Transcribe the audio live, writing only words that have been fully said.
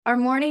Our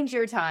morning's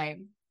your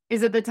time.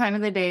 Is it the time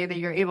of the day that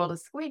you're able to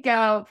squeak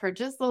out for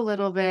just a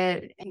little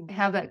bit and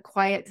have that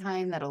quiet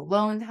time, that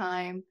alone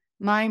time?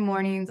 My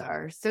mornings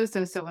are so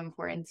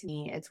important to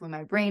me. It's when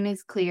my brain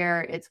is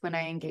clear. It's when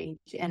I engage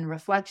in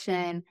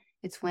reflection.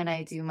 It's when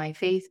I do my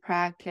faith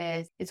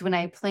practice. It's when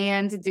I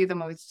plan to do the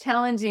most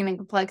challenging and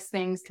complex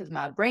things because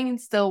my brain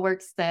still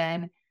works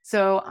then.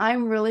 So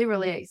I'm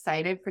really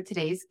excited for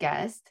today's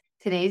guest.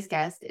 Today's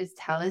guest is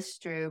Tallis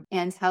Strub,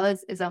 and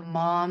Tallis is a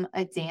mom,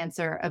 a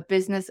dancer, a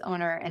business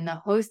owner, and the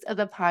host of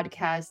the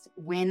podcast,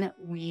 When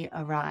We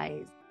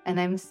Arise. And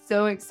I'm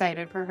so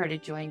excited for her to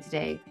join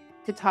today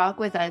to talk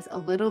with us a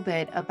little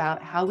bit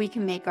about how we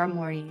can make our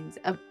mornings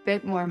a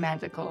bit more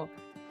magical.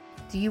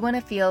 Do you want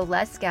to feel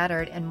less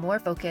scattered and more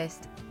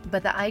focused,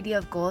 but the idea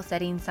of goal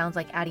setting sounds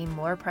like adding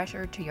more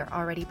pressure to your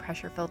already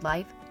pressure-filled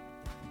life?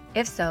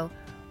 If so,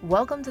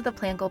 welcome to the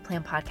Plan Goal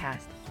Plan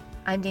podcast.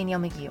 I'm Danielle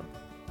McGee.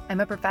 I'm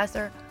a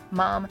professor,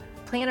 mom,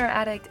 planner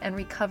addict, and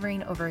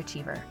recovering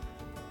overachiever.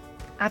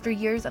 After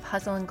years of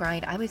hustle and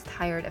grind, I was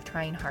tired of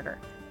trying harder.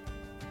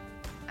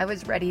 I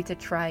was ready to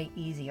try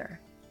easier.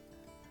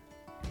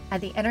 At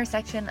the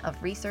intersection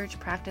of research,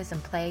 practice,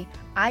 and play,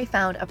 I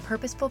found a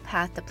purposeful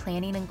path to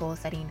planning and goal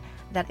setting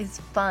that is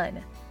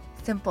fun,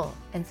 simple,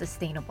 and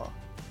sustainable.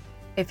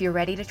 If you're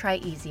ready to try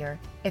easier,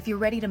 if you're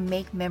ready to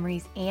make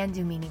memories and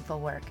do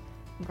meaningful work,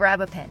 grab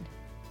a pen.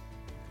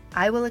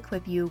 I will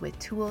equip you with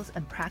tools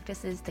and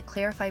practices to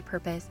clarify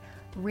purpose,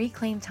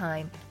 reclaim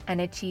time,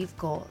 and achieve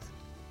goals,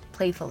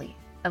 playfully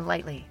and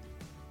lightly.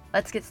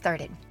 Let's get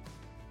started.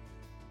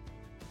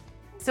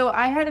 So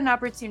I had an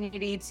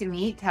opportunity to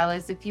meet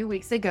Tallis a few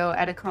weeks ago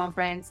at a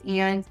conference,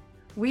 and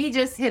we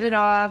just hit it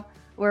off.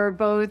 We're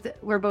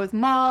both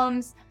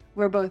moms,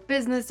 we're both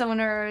business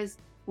owners,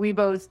 we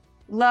both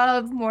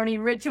love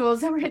morning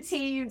rituals and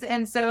routines,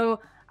 and so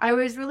I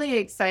was really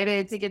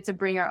excited to get to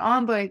bring her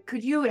on, but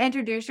could you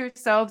introduce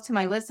yourself to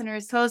my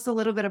listeners? Tell us a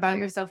little bit about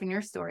yourself and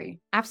your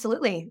story.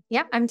 Absolutely.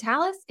 Yep. I'm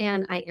Tallis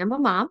and I am a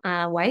mom,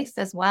 wife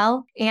as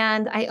well.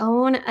 And I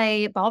own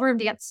a ballroom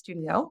dance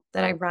studio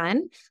that I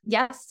run.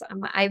 Yes,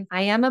 I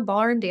am a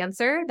ballroom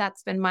dancer.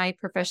 That's been my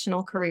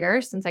professional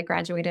career since I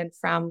graduated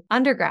from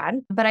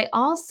undergrad. But I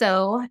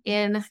also,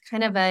 in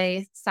kind of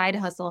a side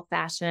hustle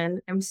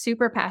fashion, I'm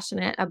super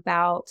passionate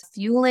about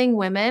fueling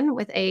women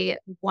with a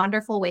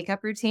wonderful wake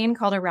up routine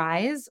called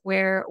Arise,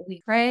 where we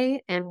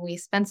pray and we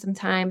spend some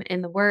time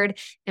in the Word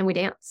and we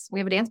dance. We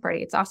have a dance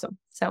party. It's awesome.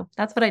 So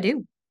that's what I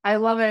do. I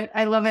love it.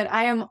 I love it.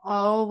 I am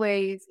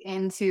always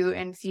into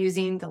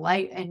infusing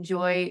delight and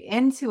joy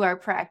into our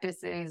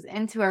practices,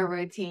 into our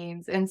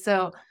routines. And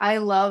so I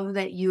love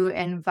that you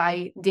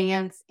invite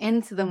dance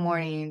into the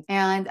morning.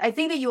 And I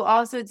think that you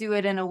also do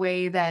it in a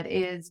way that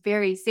is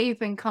very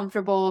safe and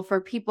comfortable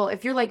for people.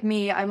 If you're like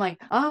me, I'm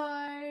like,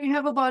 I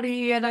have a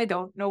body and I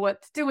don't know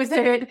what to do with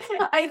it.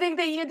 I think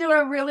that you do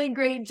a really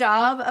great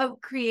job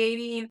of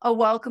creating a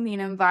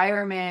welcoming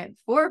environment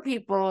for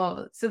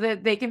people so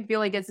that they can feel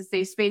like it's a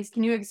safe space.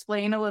 Can you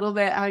explain a little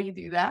bit how you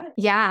do that?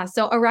 Yeah.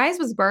 So Arise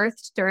was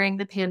birthed during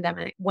the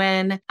pandemic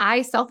when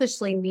I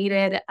selfishly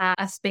needed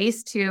a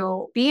space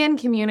to be in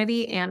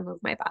community and move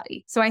my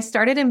body. So I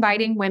started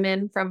inviting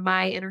women from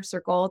my inner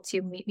circle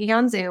to meet me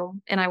on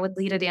Zoom, and I would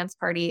lead a dance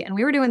party. And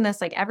we were doing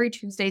this like every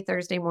Tuesday,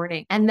 Thursday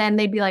morning. And then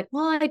they'd be like,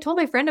 well, I told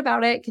my friend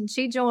about it. Can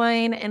she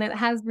join? And it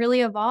has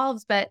really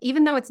evolved. But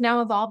even though it's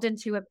now evolved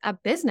into a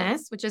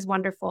business, which is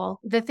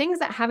wonderful, the things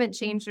that haven't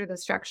changed are the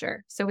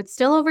structure. So it's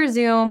still over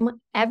Zoom.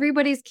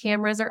 Everybody's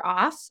cameras are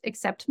off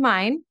except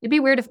mine. It'd be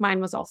weird if mine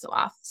was also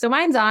off. So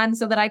mine's on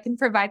so that I can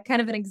provide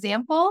kind of an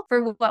example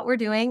for what we're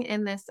doing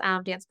in this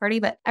dance party,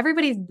 but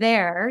everybody's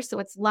there. So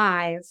it's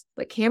live,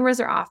 but cameras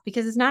are off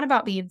because it's not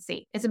about being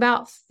seen. It's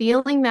about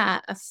feeling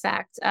that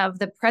effect of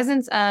the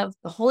presence of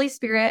the Holy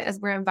Spirit as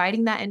we're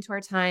inviting that into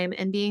our time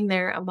and being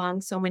there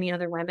among so many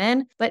other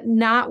women, but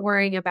not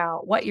worrying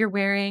about what you're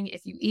wearing.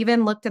 If you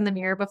even looked in the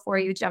mirror before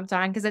you jumped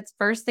on, because it's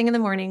first thing in the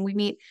morning. We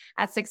meet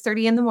at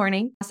 6:30 in the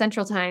morning,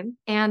 Central Time.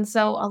 And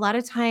so a lot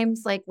of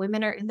times, like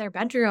women are in their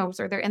bedrooms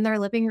or they're in their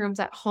living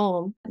rooms at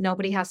home.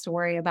 Nobody has to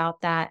worry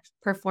about that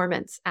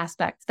performance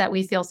aspect that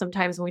we feel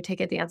sometimes when we take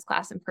a dance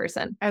class in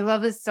person. I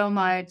love this so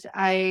much.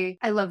 I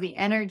love the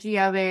energy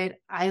of it.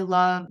 I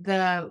love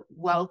the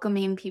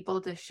welcoming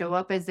people to show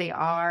up as they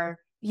are.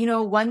 You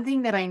know, one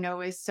thing that I know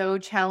is so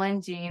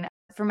challenging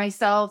for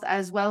myself,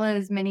 as well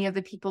as many of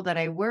the people that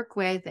I work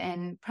with,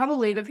 and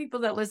probably the people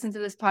that listen to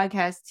this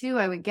podcast too,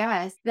 I would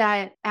guess,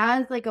 that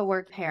as like a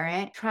work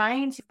parent,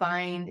 trying to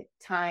find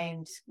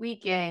time,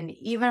 weekend,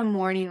 even a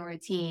morning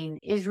routine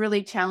is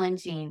really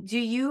challenging. Do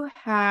you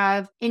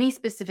have any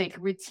specific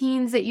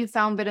routines that you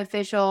found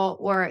beneficial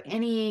or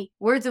any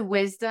words of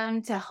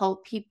wisdom to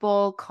help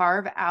people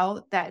carve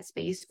out that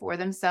space for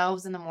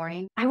themselves in the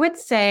morning? I would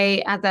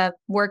say, as a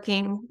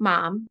working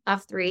mom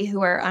of 3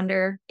 who are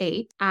under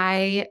 8,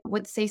 I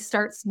would say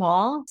start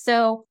small.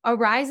 So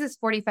Arise is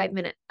 45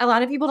 minutes. A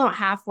lot of people don't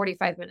have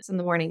 45 minutes in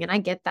the morning, and I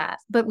get that,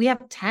 but we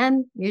have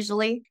 10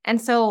 usually.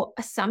 And so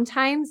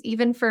sometimes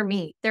even for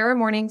me. There are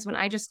mornings when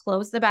I just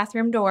close the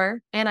bathroom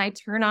door and I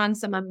turn on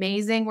some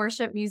amazing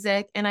worship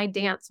music and I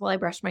dance while I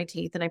brush my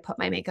teeth and I put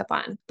my makeup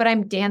on, but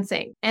I'm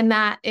dancing, and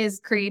that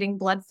is creating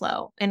blood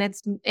flow, and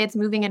it's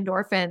moving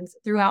endorphins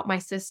throughout my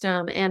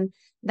system. And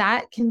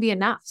that can be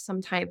enough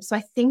sometimes. So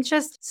I think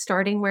just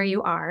starting where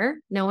you are,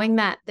 knowing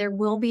that there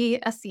will be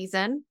a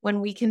season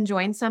when we can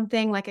join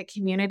something like a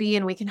community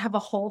and we can have a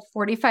whole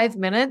 45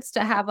 minutes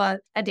to have a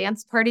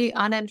dance party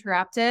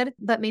uninterrupted.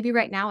 But maybe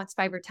right now it's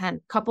 5 or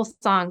 10, couple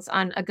songs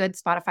on a good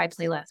Spotify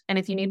playlist. And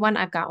if you need one,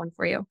 I've got one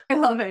for you. I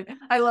love it.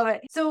 I love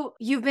it. So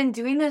you've been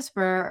doing this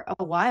for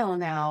a while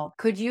now.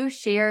 Could you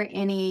share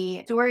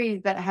any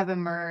stories that have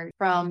emerged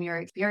from your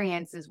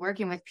experiences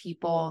working with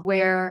people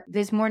where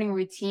this morning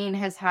routine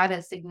has had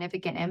a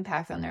significant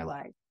impact on their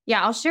life?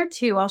 Yeah, I'll share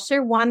two. I'll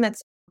share one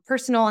that's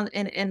personal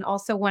and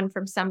also one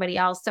from somebody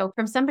else. So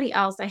from somebody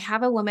else, I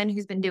have a woman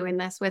who's been doing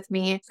this with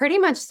me pretty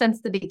much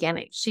since the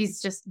beginning.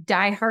 She's just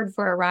diehard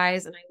for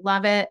Arise and I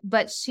love it.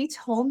 But she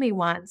told me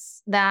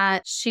once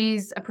that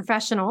she's a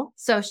professional.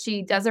 So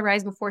she does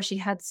Arise before she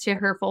heads to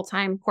her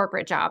full-time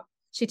corporate job.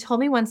 She told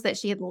me once that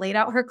she had laid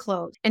out her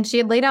clothes and she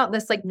had laid out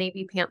this like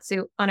navy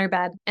pantsuit on her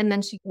bed. And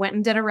then she went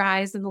and did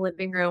Arise in the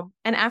living room.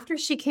 And after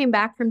she came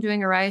back from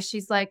doing Arise,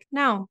 she's like,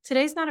 no,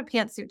 today's not a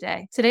pantsuit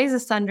day. Today's a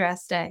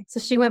sundress day. So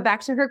she went back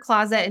to her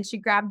closet and she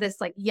grabbed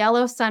this like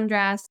yellow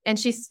sundress and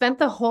she spent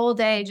the whole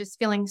day just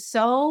feeling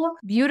so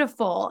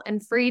beautiful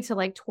and free to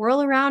like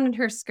twirl around in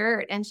her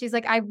skirt. And she's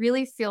like, I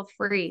really feel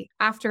free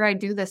after I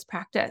do this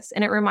practice.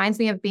 And it reminds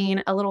me of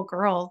being a little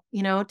girl,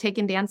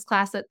 taking dance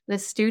class at the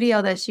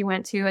studio that she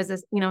went to as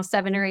a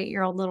 7 or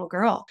 8-year-old little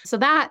girl. So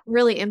that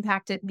really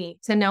impacted me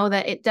to know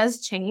that it does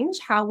change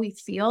how we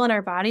feel in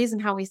our bodies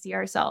and how we see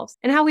ourselves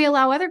and how we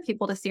allow other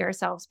people to see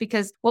ourselves,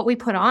 because what we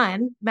put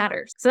on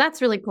matters. So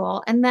that's really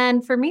cool. And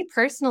then for me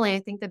personally,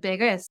 I think the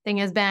biggest thing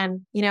has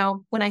been,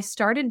 when I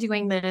started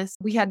doing this,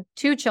 we had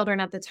 2 children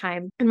at the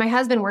time and my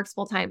husband works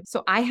full time.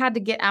 So I had to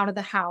get out of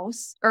the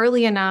house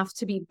early enough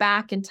to be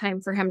back in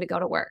time for him to go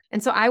to work.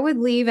 And so I would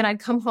leave and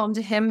I'd come home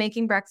to him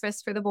making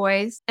breakfast for the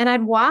boys and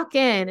I'd walk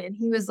in and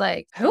he was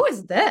like, who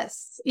is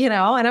this? And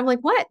I'm like,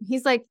 what?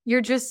 He's like, you're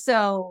just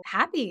so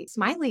happy,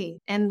 smiley.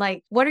 And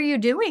like, what are you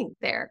doing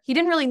there? He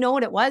didn't really know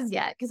what it was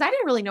yet because I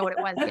didn't really know what it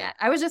was yet.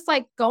 I was just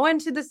like going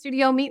to the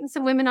studio, meeting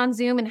some women on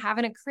Zoom and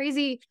having a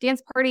crazy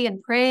dance party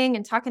and praying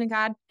and talking to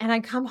God. And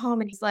I come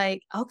home and he's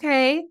like,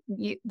 okay,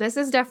 this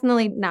is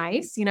definitely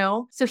nice,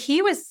 So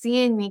he was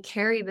seeing me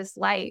carry this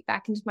light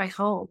back into my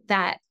home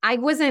that I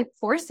wasn't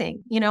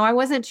forcing, I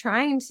wasn't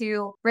trying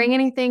to bring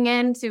anything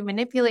in to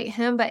manipulate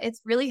him, but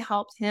it's really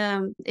helped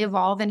him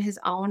evolve in his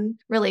own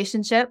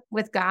relationship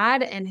with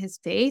God and his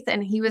faith.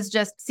 And he was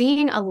just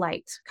seeing a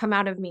light come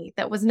out of me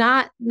that was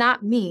not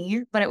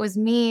me, but it was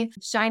me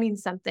shining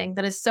something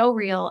that is so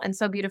real and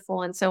so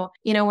beautiful. And so,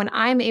 when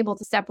I'm able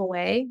to step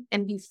away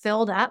and be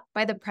filled up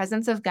by the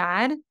presence of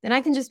God, then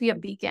I can just be a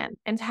beacon,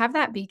 and to have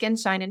that beacon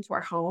shine into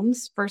our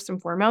homes first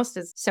and foremost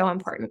is so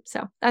important.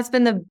 So that's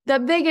been the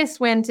biggest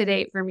win to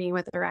date for me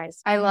with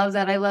Arise. I love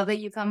that. I love that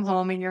you come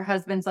home and your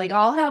husband's like,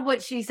 I'll have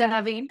what she's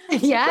having.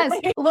 Yes.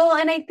 Well,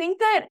 and I think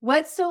that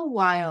what's so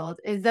wild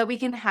is that we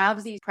can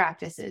have these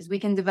practices, we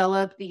can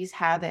develop these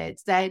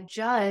habits that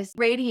just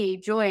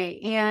radiate joy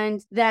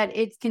and that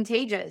it's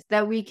contagious,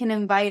 that we can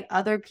invite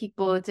other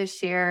people to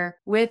share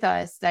with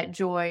us that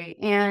joy.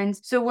 And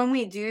so when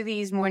we do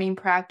these morning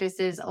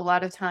practices, a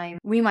lot of time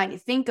we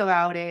might think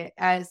about it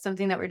as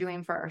something that we're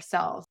doing for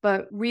ourselves,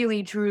 but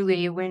really,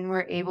 truly, when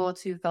we're able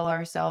to fill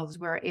ourselves,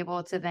 we're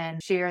able to then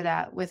share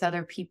that with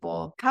other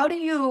people. How do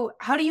you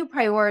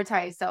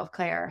prioritize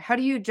self-care? How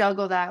do you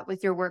juggle that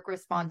with your work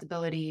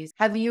responsibilities?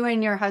 Have you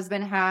and your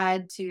husband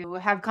had to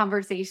have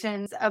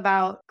conversations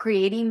about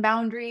creating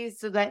boundaries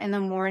so that in the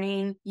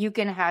morning you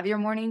can have your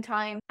morning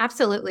time?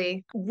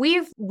 Absolutely.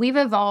 We've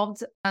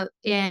evolved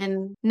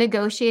in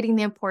negotiating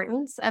the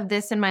importance of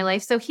this in my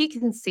life so he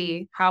can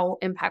see how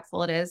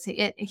impactful it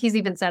is. He's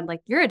even said,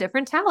 like, you're a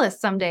different Tallis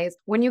some days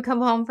when you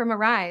come home from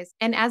Arise.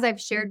 And as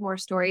I've shared more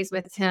stories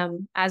with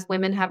him, as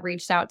women have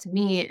reached out to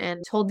me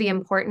and told the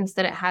importance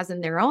that it has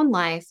in their own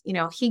life,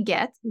 he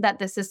gets that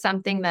this is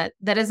something that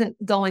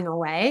isn't going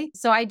away.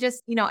 So I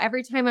just,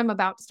 every time I'm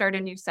about to start a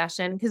new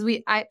session, because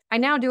I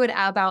now do it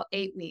about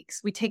 8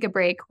 weeks. We take a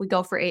break, we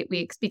go for 8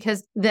 weeks,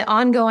 because the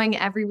ongoing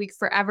every week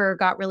forever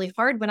got really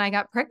hard when I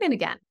got pregnant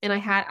again. And I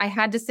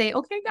had to say,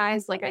 okay,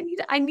 guys, like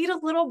I need a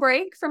little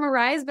break from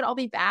Arise, but I'll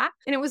be back.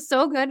 And it was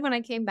so good when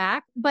I came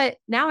back. But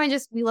now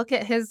we look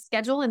at his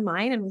schedule and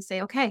mine and we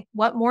say, okay,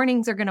 what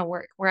mornings are going to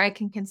work where I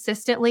can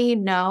consistently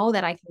know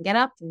that I can get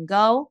up and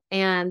go,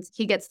 and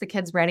he gets the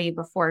kids ready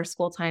before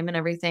school time and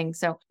everything.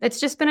 So it's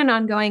just been an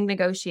ongoing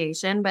ongoing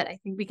negotiation, but I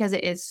think because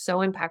it is so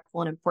impactful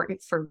and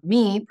important for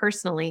me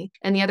personally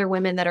and the other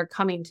women that are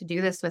coming to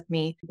do this with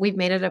me, we've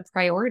made it a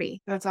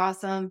priority. That's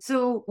awesome.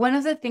 So one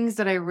of the things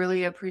that I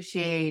really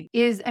appreciate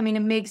is, I mean,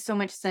 it makes so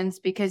much sense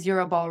because you're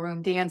a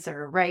ballroom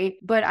dancer, right?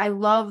 But I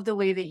love the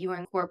way that you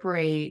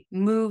incorporate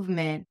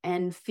movement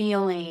and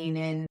feeling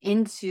and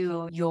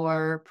into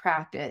your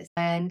practice.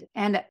 And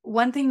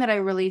one thing that I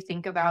really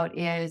think about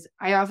is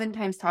I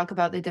oftentimes talk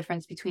about the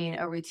difference between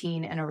a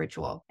routine and a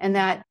ritual, and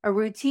that a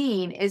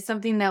routine is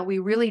something that we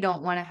really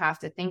don't want to have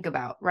to think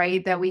about,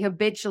 right? That we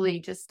habitually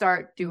just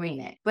start doing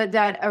it. But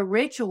that a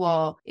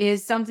ritual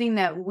is something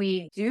that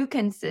we do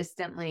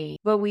consistently,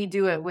 but we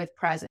do it with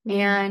presence.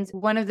 And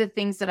one of the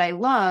things that I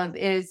love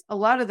is a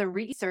lot of the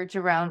research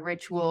around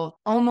ritual,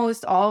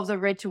 almost all of the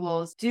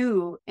rituals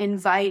do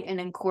invite and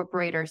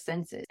incorporate our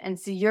senses. And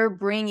so you're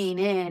bringing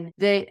in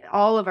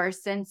all of our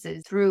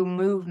senses through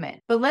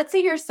movement. But let's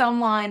say you're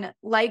someone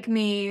like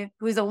me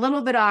who's a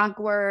little bit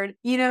awkward,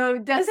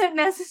 doesn't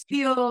necessarily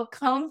feel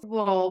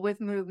comfortable with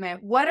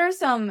movement. What are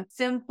some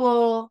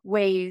simple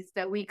ways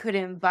that we could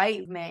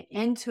invite movement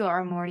into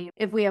our morning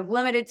if we have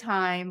limited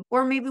time,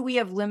 or maybe we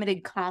have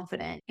limited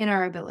confidence in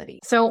our ability?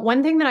 So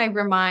one thing that I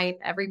remind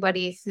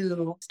everybody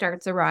who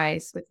starts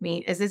Arise with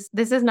me is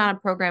this is not a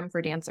program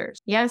for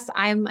dancers. Yes,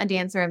 I'm a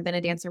dancer. I've been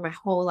a dancer my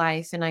whole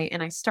life, and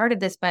I started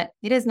this, but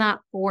it is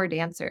not for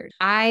dancers.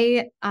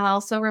 I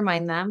also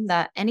remind them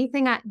that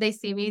anything they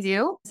see me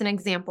do is an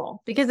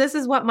example, because this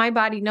is what my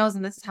body knows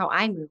and this is how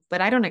I move,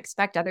 but I don't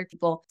expect other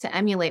people to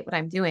emulate what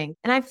I'm doing.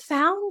 And I've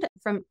found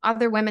from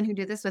other women who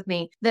do this with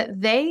me that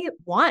they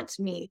want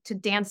me to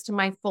dance to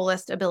my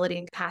fullest ability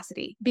and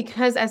capacity,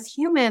 because as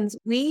humans,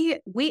 we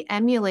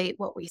emulate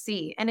what we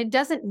see, and it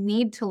doesn't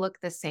need to look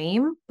the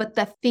same, but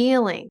the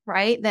feeling,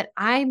 right, that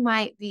I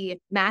might be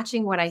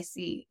matching what I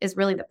see is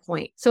really the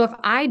point. So if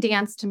I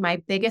dance to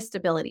my biggest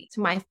ability,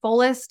 to my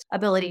fullest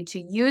ability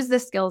to use the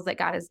skills that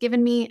God has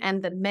given me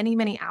and the many,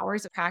 many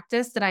hours of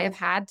practice that I have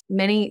had,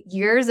 many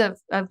years of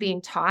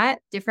being taught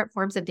different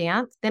forms of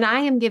dance, then I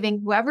am giving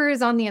whoever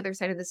is on the other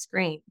side of the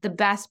screen the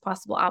best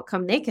possible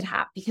outcome they could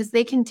have, because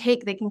they can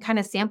kind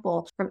of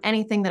sample from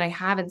anything that I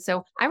have. And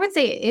so I would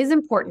say it is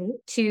important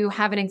to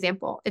have an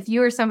example. If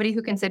you are somebody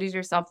who considers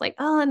yourself like,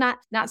 oh,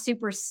 not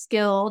super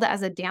skilled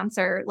as a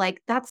dancer,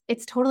 like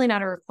it's totally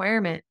not a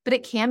requirement, but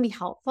it can be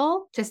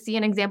helpful to see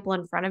an example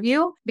in front of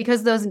you,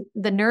 because the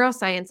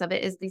neuroscience of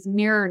it is these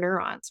mirror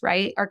neurons,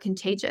 right, are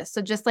contagious.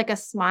 So just like a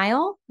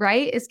smile,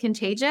 right, is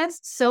contagious,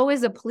 so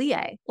is a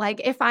plie.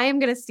 Like if I am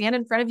going to stand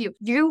in front of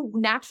you,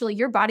 naturally,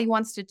 your body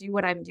wants to do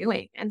what I'm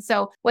doing. And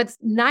so what's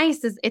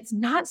nice is it's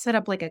not set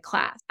up like a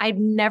class. I've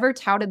never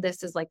touted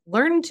this as like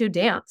learn to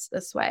dance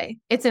this way.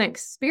 It's an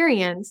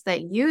experience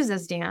that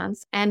uses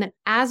dance. And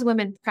as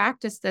women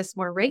practice this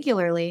more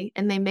regularly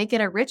and they make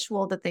it a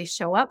ritual that they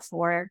show up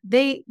for,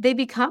 they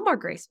become more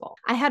graceful.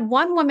 I had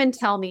one woman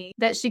tell me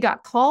that she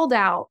got called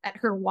out at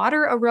her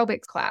water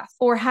aerobics class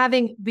for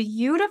having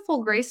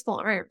beautiful,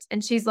 graceful arms.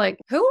 And she's like,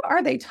 who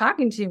are they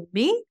talking to?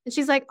 Me? And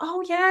she's like,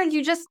 oh yeah,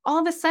 you just all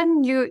of a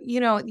sudden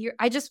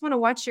I just want to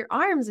watch your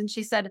arms. And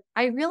she said,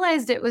 I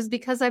realized it was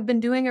because I've been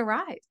doing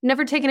Arise.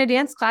 Never taken a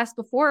dance class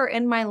before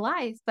in my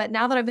life, but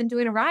now that I've been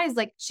doing Arise,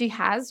 like she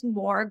has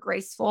more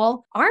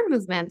graceful arm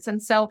movements.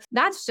 And so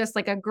that's just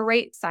like a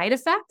great side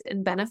effect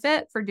and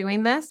benefit for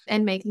doing this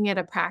and making it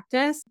a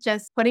practice.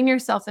 Just putting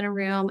yourself in a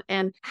room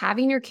and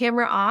having your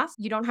camera off.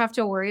 You don't have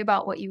to worry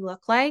about what you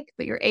look like,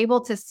 but you're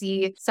able to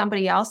see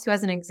somebody else who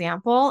has an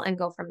example and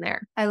go from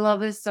there. I love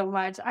this so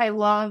much. I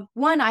love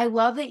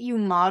that you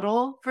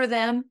model for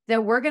them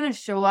that we're going to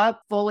show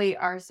up fully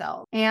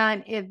ourselves.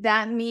 And if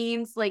that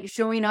means like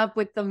showing up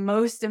with the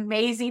most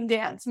amazing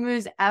dance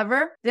moves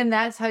ever, then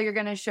that's how you're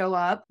going to show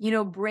up.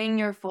 Bring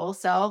your full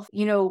self.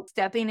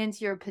 Stepping into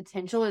your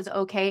potential is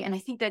okay. And I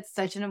think that's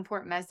such an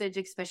important message,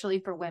 especially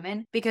for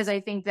women, because I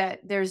think that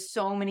there's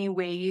so many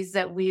ways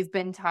that we've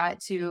been taught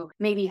to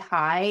maybe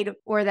hide,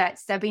 or that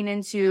stepping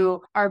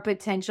into our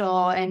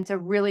potential and to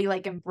really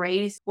like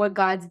embrace what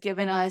God's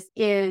given us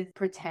is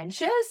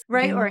pretentious,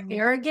 right? Or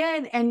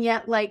arrogant. And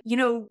yet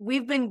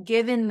we've been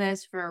given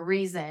this for a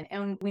reason,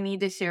 and we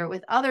need to share it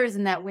with others.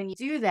 And that when you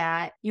do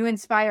that, you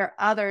inspire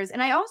others.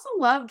 And I also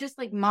love just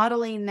like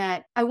modeling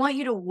that I want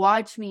you to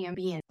watch me and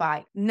be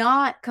inspired,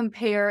 not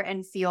compare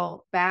and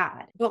feel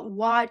bad, but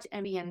watch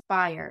and be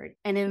inspired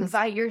and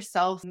invite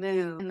yourself to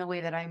move in the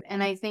way that I'm.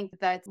 And I think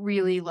that's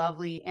really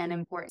lovely and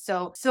important.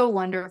 So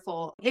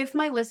wonderful. If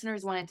my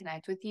listeners wanted to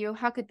connect with you,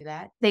 how could they do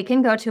that? They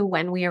can go to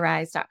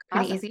whenwearise.com.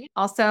 Pretty Awesome. easy.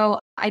 Also,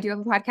 I do have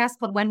a podcast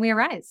called When We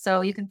Arise.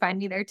 So you can find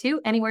me there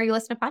too, anywhere you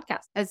listen to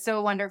podcasts. That's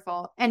so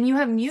wonderful. And you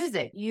have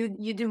music. You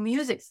do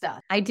music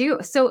stuff. I do.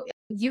 So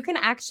you can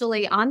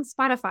actually on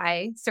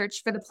Spotify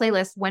search for the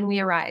playlist When We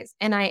Arise.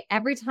 And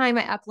every time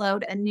I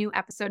upload a new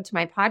episode to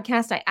my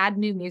podcast, I add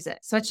new music.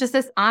 So it's just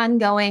this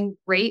ongoing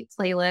great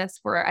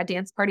playlist for a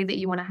dance party that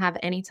you want to have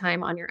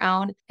anytime on your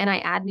own. And I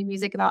add new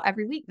music about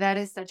every week. That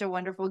is such a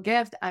wonderful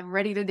gift. I'm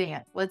ready to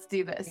dance. Let's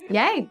do this.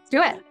 Yay, let's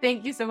do it.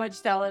 Thank you so much,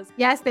 Tallis.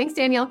 Yes, thanks,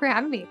 Danielle, for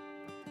having me.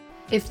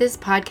 If this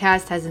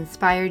podcast has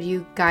inspired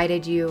you,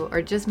 guided you,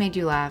 or just made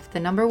you laugh, the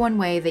number one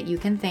way that you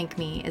can thank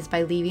me is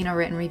by leaving a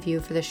written review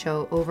for the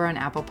show over on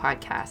Apple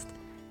Podcast.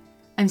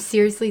 I'm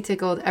seriously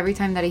tickled every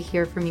time that I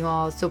hear from you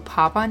all, so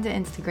pop onto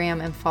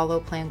Instagram and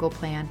follow Plan Goal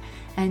Plan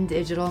and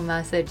digital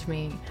message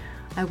me.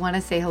 I want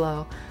to say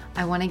hello.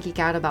 I want to geek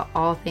out about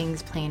all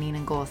things planning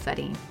and goal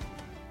setting.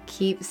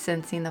 Keep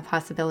sensing the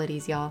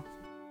possibilities, y'all.